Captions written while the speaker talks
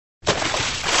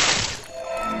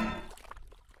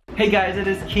Hey guys, it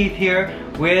is Keith here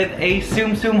with a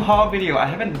Tsum Tsum haul video. I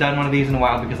haven't done one of these in a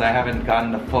while because I haven't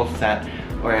gotten the full set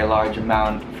or a large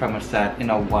amount from a set in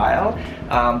a while.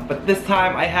 But this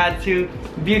time I had to.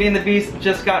 Beauty and the Beast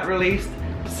just got released.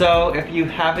 So if you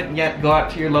haven't yet, go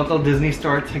out to your local Disney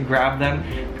store to grab them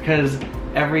because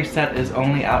every set is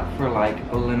only out for like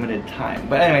a limited time.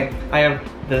 But anyway, I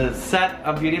have the set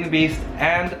of Beauty and the Beast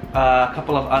and a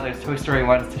couple of other Toy Story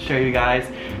ones to show you guys.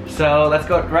 So let's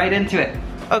go right into it.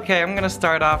 Okay, I'm gonna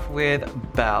start off with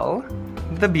Belle,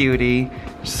 the beauty.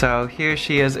 So here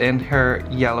she is in her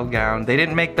yellow gown. They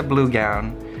didn't make the blue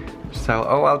gown, so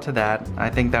oh well to that. I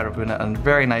think that would be a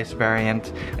very nice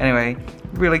variant. Anyway,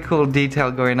 really cool detail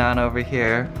going on over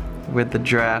here with the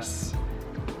dress.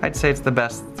 I'd say it's the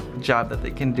best job that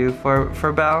they can do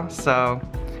for Belle. So,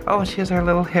 oh, she has her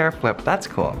little hair flip. That's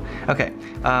cool. Okay,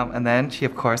 and then she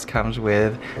of course comes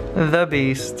with the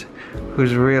Beast,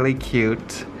 who's really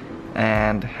cute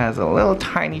and has a little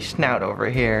tiny snout over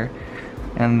here,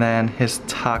 and then his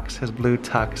tux, his blue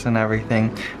tux and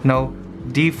everything. No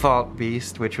default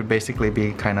Beast, which would basically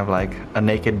be kind of like a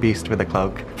naked Beast with a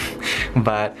cloak.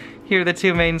 But here are the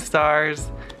two main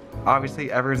stars. Obviously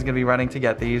everyone's gonna be running to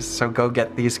get these, so go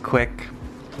get these quick.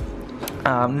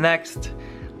 Next,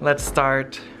 let's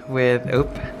start with,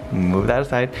 move that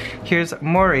aside. Here's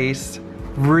Maurice,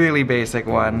 really basic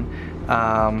one.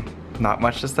 Not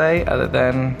much to say other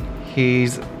than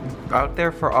he's out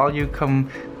there for all you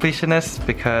completionists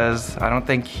because I don't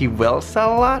think he will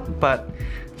sell a lot, but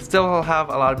still he'll have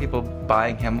a lot of people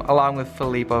buying him, along with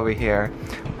Philippe over here,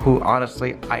 who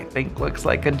honestly I think looks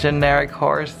like a generic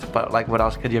horse, but like what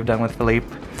else could you have done with Philippe?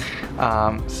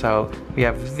 So we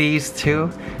have these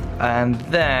two, and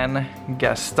then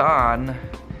Gaston,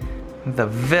 the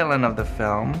villain of the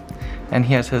film, and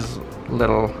he has his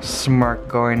little smirk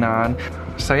going on.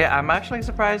 So yeah, I'm actually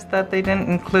surprised that they didn't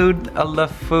include a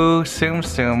LeFou Tsum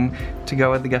Tsum to go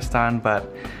with the Gaston, but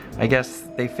I guess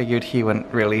they figured he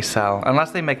wouldn't really sell,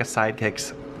 unless they make a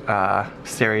Sidekicks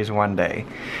series one day.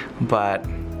 But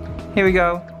here we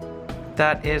go.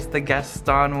 That is the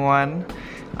Gaston one.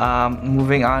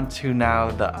 Moving on to now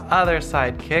the other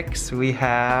Sidekicks, we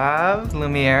have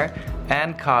Lumiere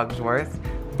and Cogsworth.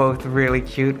 Both really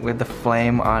cute with the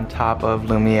flame on top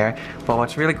of Lumiere. But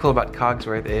what's really cool about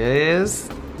Cogsworth is,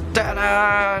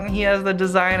 ta-da! He has the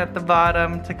design at the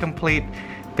bottom to complete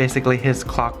basically his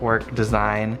clockwork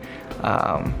design.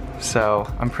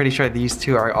 So I'm pretty sure these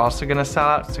two are also gonna sell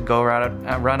out, so go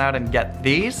run out and get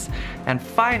these. And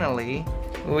finally,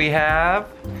 we have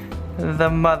the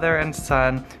mother and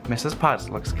son. Mrs. Potts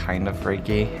looks kind of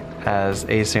freaky as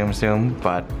a Tsum Tsum,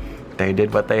 but they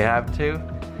did what they have to.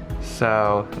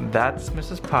 So that's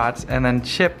Mrs. Potts, and then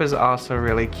Chip is also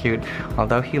really cute,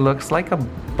 although he looks like a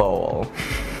bowl.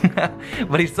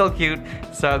 But he's still cute,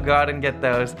 so go out and get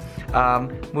those.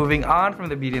 Moving on from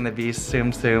the Beauty and the Beast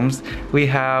Tsum Tsums, we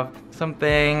have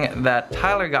something that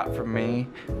Tyler got from me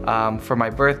for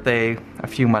my birthday a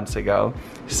few months ago.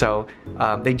 So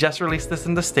they just released this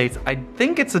in the States. I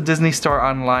think it's a Disney Store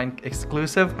Online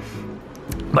Exclusive.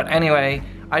 But anyway,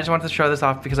 I just wanted to show this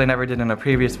off because I never did in a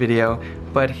previous video.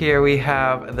 But here we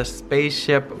have the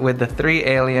spaceship with the 3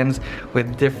 aliens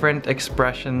with different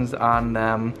expressions on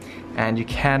them, and you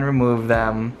can remove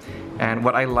them. And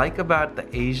what I like about the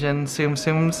Asian Tsum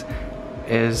Tsums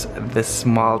is this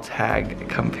small tag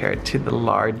compared to the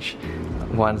large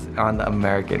ones on the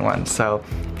American ones. So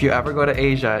if you ever go to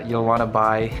Asia, you'll want to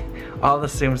buy all the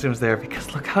Tsum Tsums there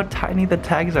because look how tiny the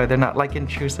tags are. They're not like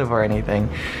intrusive or anything.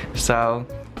 So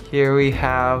here we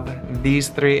have these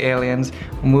 3 aliens.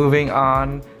 Moving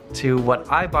on to what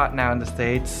I bought now in the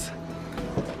States,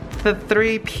 the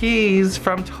 3 Ps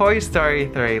from Toy Story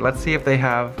 3. Let's see if they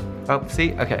have, oh,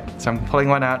 see, okay, so I'm pulling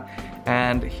one out,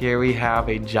 and here we have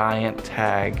a giant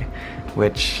tag,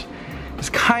 which is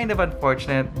kind of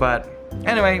unfortunate, but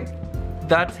anyway,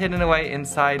 that's hidden away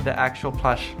inside the actual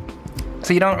plush,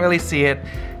 so you don't really see it.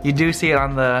 You do see it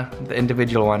on the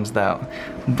individual ones though.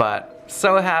 But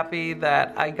so happy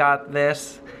that I got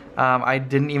this. I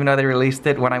didn't even know they released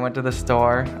it when I went to the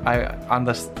store.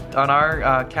 On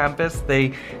our campus,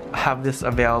 they have this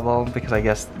available because I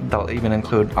guess they'll even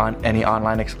include any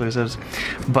online exclusives.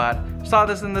 But saw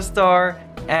this in the store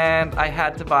and I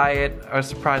had to buy it. I was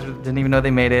surprised, didn't even know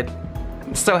they made it.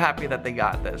 I'm so happy that they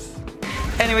got this.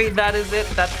 Anyway, that is it.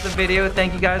 That's the video.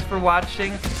 Thank you guys for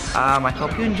watching. I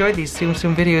hope you enjoyed these Tsum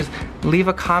Tsum videos. Leave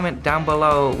a comment down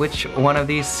below which one of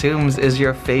these Tsums is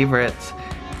your favorite,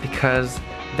 because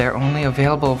they're only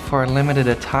available for a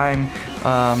limited time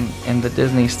in the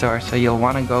Disney store, so you'll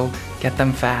want to go get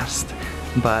them fast.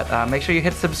 But make sure you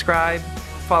hit subscribe,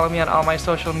 follow me on all my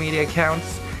social media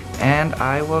accounts, And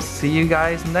I will see you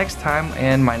guys next time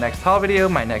in my next haul video,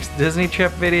 my next Disney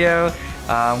trip video.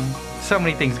 So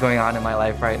many things going on in my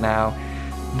life right now.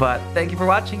 But thank you for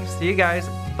watching. See you guys.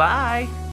 Bye!